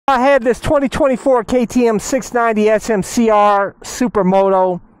I had this 2024 KTM 690 SMC R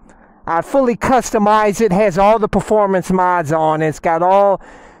Supermoto. I fully customized it. Has all the performance mods on it. It's got all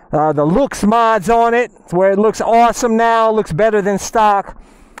the looks mods on it, where it looks awesome now. Looks better than stock.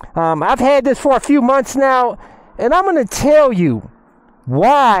 I've had this for a few months now, and I'm going to tell you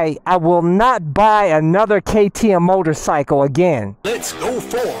why I will not buy another KTM motorcycle again. Let's go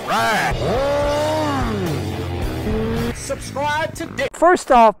for a ride. Subscribe today.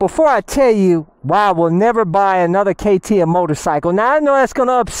 First off, before I tell you why I will never buy another KTM motorcycle. Now, I know that's going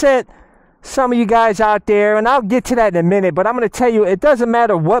to upset some of you guys out there, and I'll get to that in a minute, but I'm going to tell you, it doesn't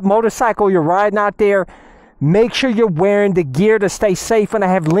matter what motorcycle you're riding out there. Make sure you're wearing the gear to stay safe, and I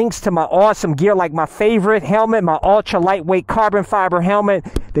have links to my awesome gear, like my favorite helmet, my ultra lightweight carbon fiber helmet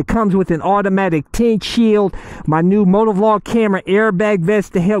that comes with an automatic tint shield, my new motovlog camera airbag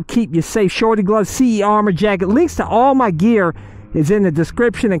vest to help keep you safe, shorty gloves, CE armor jacket. Links to all my gear is in the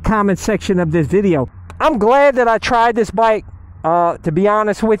description and comment section of this video. I'm glad that I tried this bike, to be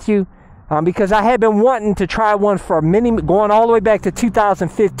honest with you, because I had been wanting to try one for going all the way back to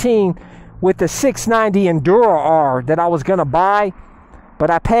 2015 with the 690 Enduro R that I was going to buy,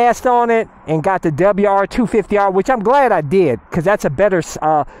 but I passed on it and got the WR250R, which I'm glad I did, because that's a better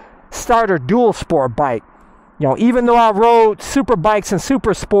starter dual sport bike. You know, even though I rode super bikes and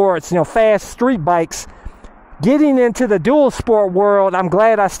super sports, you know, fast street bikes, getting into the dual sport world, I'm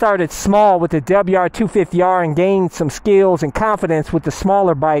glad I started small with the WR250R and gained some skills and confidence with the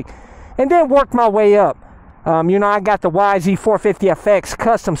smaller bike, and then worked my way up. You know, I got the YZ450FX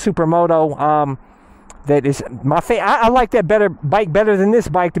custom Supermoto. That is my favorite. I like that bike better than this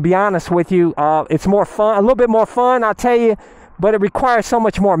bike, to be honest with you. It's more fun, a little bit more fun, I'll tell you, but it requires so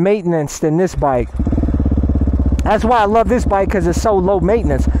much more maintenance than this bike. That's why I love this bike, because it's so low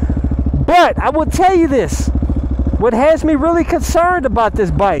maintenance. But I will tell you this, what has me really concerned about this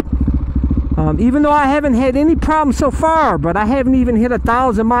bike, even though I haven't had any problems so far, but I haven't even hit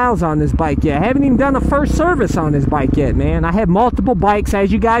 1,000 miles on this bike yet. I haven't even done a first service on this bike yet, man. I have multiple bikes,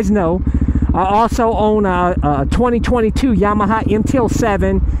 as you guys know. I also own a 2022 Yamaha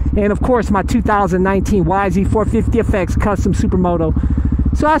MTL7, and of course my 2019 YZ450FX custom Supermoto.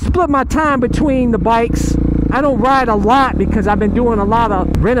 So I split my time between the bikes. I don't ride a lot because I've been doing a lot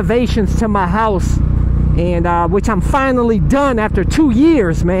of renovations to my house, and which I'm finally done after 2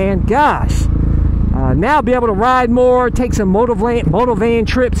 years, man. Gosh. Now I'll be able to ride more, take some motovan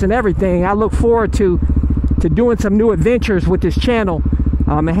trips and everything. I look forward to doing some new adventures with this channel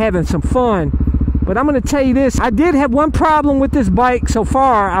and having some fun. But I'm going to tell you this, I did have one problem with this bike so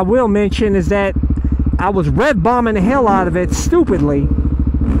far, I will mention, is that I was rev bombing the hell out of it stupidly,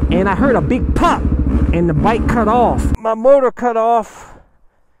 and I heard a big pop and the bike cut off. My motor cut off.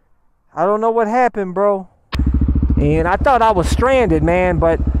 I don't know what happened, bro. And I thought I was stranded, man,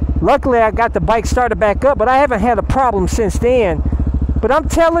 but luckily I got the bike started back up, but I haven't had a problem since then. But I'm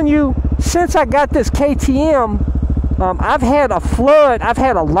telling you, since I got this KTM, I've had a flood. I've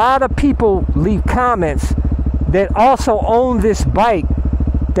had a lot of people leave comments that also own this bike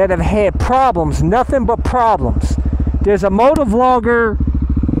that have had problems, nothing but problems. There's a motovlogger,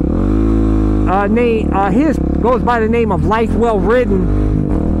 his goes by the name of Life Well Ridden,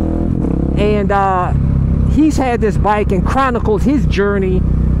 and he's had this bike and chronicled his journey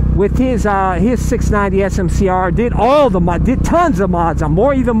with his 690 SMC R. Did tons of mods on,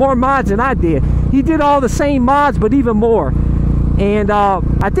 even more mods than I did. He did all the same mods, but even more. And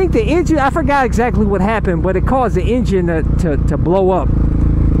I think the engine, I forgot exactly what happened, but it caused the engine to blow up.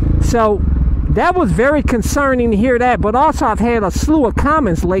 So that was very concerning to hear that. But also I've had a slew of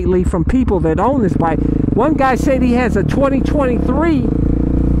comments lately from people that own this bike. One guy said he has a 2023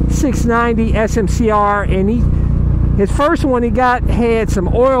 690 SMC R, and his first one he got had some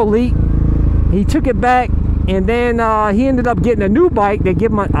oil leak. He took it back, and then he ended up getting a new bike. They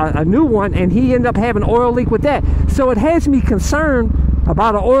give him a new one, and he ended up having an oil leak with that. So it has me concerned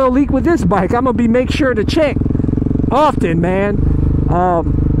about an oil leak with this bike. I'm gonna make sure to check often, man,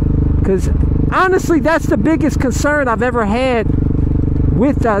 because honestly, that's the biggest concern I've ever had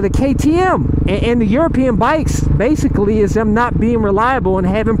with the KTM and the European bikes. Basically, is them not being reliable and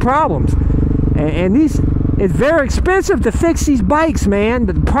having problems. And it's very expensive to fix these bikes, man.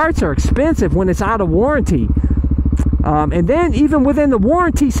 The parts are expensive when it's out of warranty. And then even within the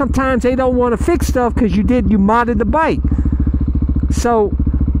warranty, sometimes they don't want to fix stuff because you modded the bike. So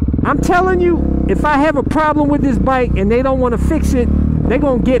I'm telling you, if I have a problem with this bike and they don't want to fix it, they're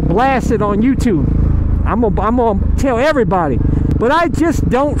going to get blasted on YouTube. I'm gonna tell everybody. But I just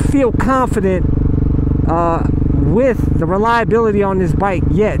don't feel confident with the reliability on this bike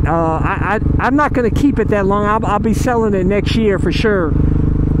yet. I'm not going to keep it that long. I'll be selling it next year for sure.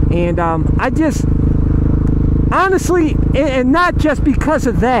 And I just, honestly, and not just because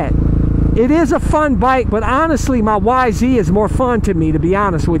of that, it is a fun bike, but honestly, my YZ is more fun to me, to be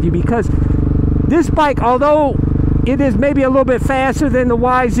honest with you, because this bike, although it is maybe a little bit faster than the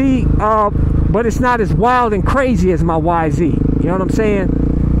YZ, but it's not as wild and crazy as my YZ. You know what I'm saying?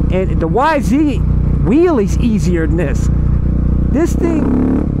 And the YZ wheelie's easier than this. This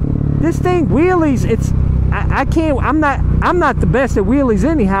thing wheelies, it's, I can't, I'm not the best at wheelies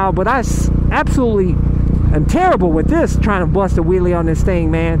anyhow, but I absolutely am terrible with this, trying to bust a wheelie on this thing,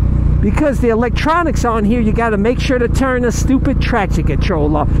 man. Because the electronics on here, you got to make sure to turn the stupid traction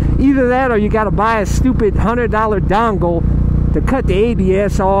control off. Either that or you got to buy a stupid $100 dongle to cut the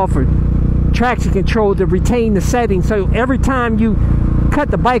ABS off, or traction control to retain the settings. So every time you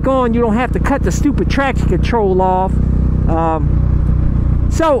cut the bike on, you don't have to cut the stupid traction control off.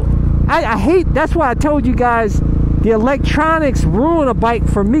 So I hate, that's why I told you guys, the electronics ruin a bike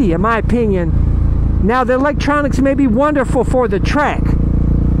for me, in my opinion. Now, the electronics may be wonderful for the track,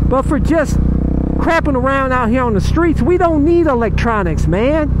 but for just crapping around out here on the streets, we don't need electronics,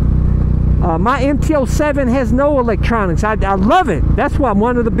 man. My MT-07 has no electronics. I love it. That's why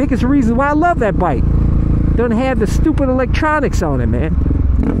one of the biggest reasons why I love that bike. Doesn't have the stupid electronics on it, man.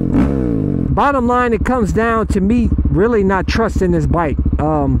 Bottom line, it comes down to me really not trusting this bike.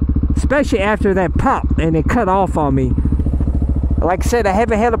 Especially after that pop and it cut off on me. Like I said, I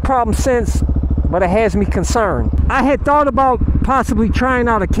haven't had a problem since, but it has me concerned. I had thought about possibly trying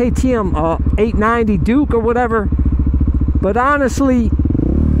out a KTM 890 Duke or whatever, but honestly,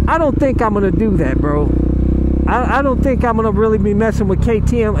 I don't think I'm gonna do that, bro. I don't think I'm gonna really be messing with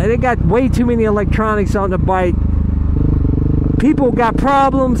KTM. They got way too many electronics on the bike. People got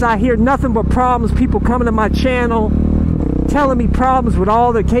problems. I hear nothing but problems. People coming to my channel telling me problems with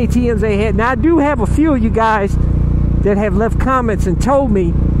all the KTMs they had. Now, I do have a few of you guys that have left comments and told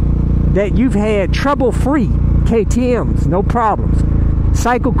me that you've had trouble-free KTMs, no problems.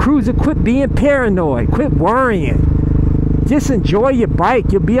 Cycle Cruiser, quit being paranoid, quit worrying. Just enjoy your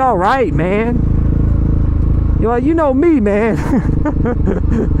bike, you'll be all right, man. You know me, man.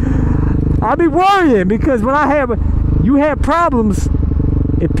 I'll be worrying because when you have problems,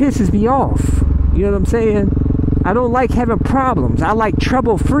 it pisses me off. You know what I'm saying? I don't like having problems. I like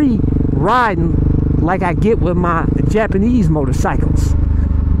trouble-free riding like I get with my Japanese motorcycles.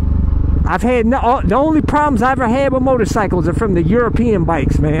 I've had the only problems I've ever had with motorcycles are from the European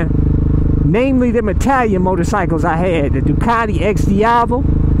bikes, man. Namely, them Italian motorcycles I had, the Ducati X Diavo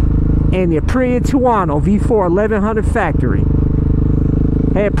and the Aprilia Tuono V4 1100 factory.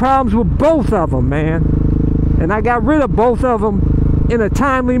 Had problems with both of them, man. And I got rid of both of them in a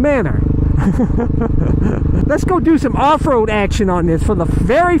timely manner. Let's go do some off-road action on this for the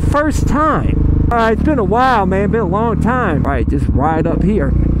very first time. All right, it's been a while, man. Been a long time. All right, just ride up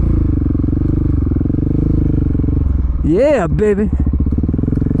here. Yeah, baby.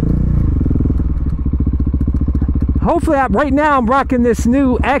 Hopefully, right now I'm rocking this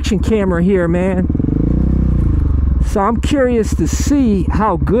new action camera here, man. So I'm curious to see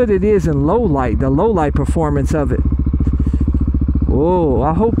how good it is in low light, the low light performance of it. Oh,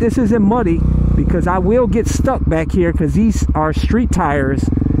 I hope this isn't muddy because I will get stuck back here because these are street tires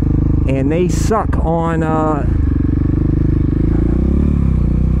and they suck on,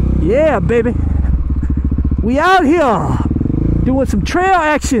 yeah, baby. We out here doing some trail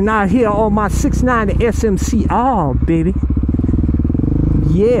action out here on my 6.9 SMC R, baby.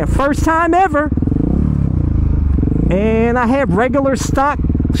 Yeah, first time ever. And I have regular stock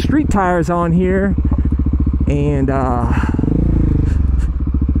street tires on here. And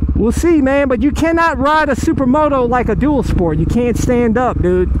we'll see, man. But you cannot ride a supermoto like a dual sport. You can't stand up,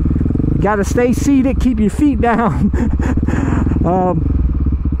 dude. You gotta stay seated, keep your feet down.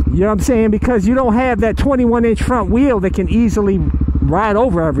 You know what I'm saying? Because you don't have that 21-inch front wheel that can easily ride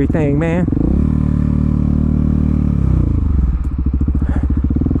over everything, man.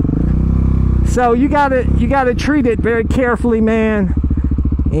 So you gotta treat it very carefully, man.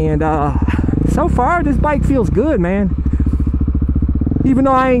 And so far this bike feels good, man. Even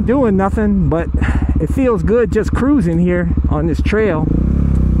though I ain't doing nothing, but it feels good just cruising here on this trail.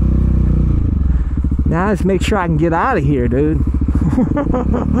 Now let's make sure I can get out of here, dude.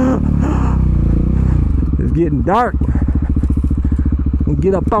 It's getting dark. We'll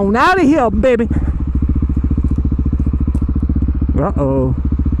get up on out of here, baby. Uh-oh.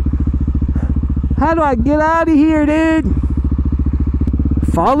 How do I get out of here, dude?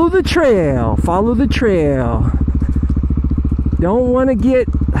 Follow the trail. Follow the trail. Don't want to get...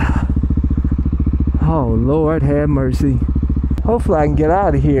 Oh, Lord have mercy. Hopefully I can get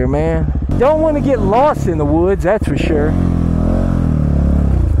out of here, man. Don't want to get lost in the woods, that's for sure.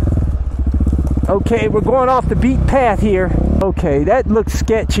 Okay, we're going off the beat path here. Okay, that looks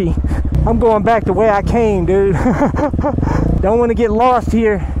sketchy. I'm going back the way I came, dude. Don't want to get lost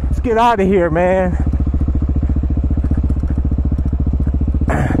here. Let's get out of here, man.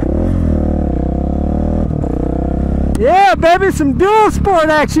 Yeah, baby, some dual sport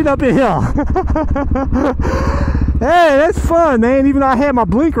action up in here. Hey, that's fun, man, even though I had my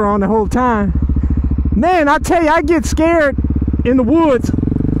blinker on the whole time. Man, I tell you, I get scared in the woods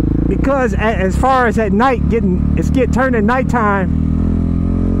because as far as at night, turning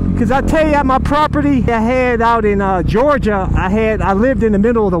nighttime. Because I tell you, at my property I had out in Georgia, I lived in the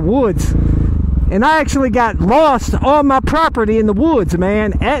middle of the woods. And I actually got lost on my property in the woods,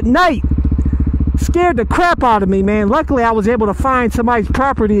 man, at night. Scared the crap out of me, man. Luckily, I was able to find somebody's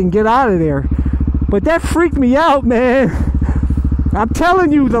property and get out of there. But that freaked me out, man. I'm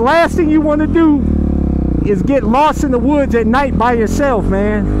telling you, the last thing you want to do is get lost in the woods at night by yourself,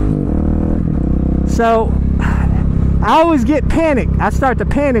 man. So, I always get panicked. I start to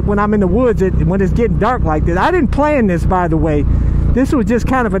panic when I'm in the woods when it's getting dark like this. I didn't plan this, by the way. This was just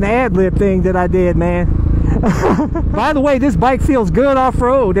kind of an ad-lib thing that I did, man. By the way, this bike feels good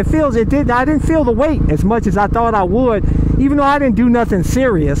off-road. I didn't feel the weight as much as I thought I would, even though I didn't do nothing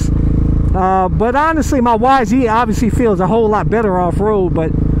serious. But honestly, my YZ obviously feels a whole lot better off-road,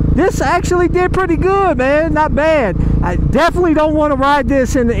 but this actually did pretty good, man. Not bad. I definitely don't want to ride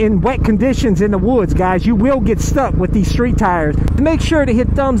this in wet conditions in the woods, guys. You will get stuck with these street tires. Make sure to hit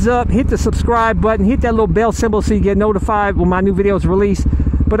thumbs up, hit the subscribe button, hit that little bell symbol so you get notified when my new videos release.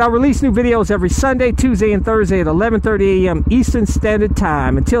 But I release new videos every Sunday, Tuesday, and Thursday at 11:30 a.m. Eastern Standard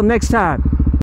Time. Until next time.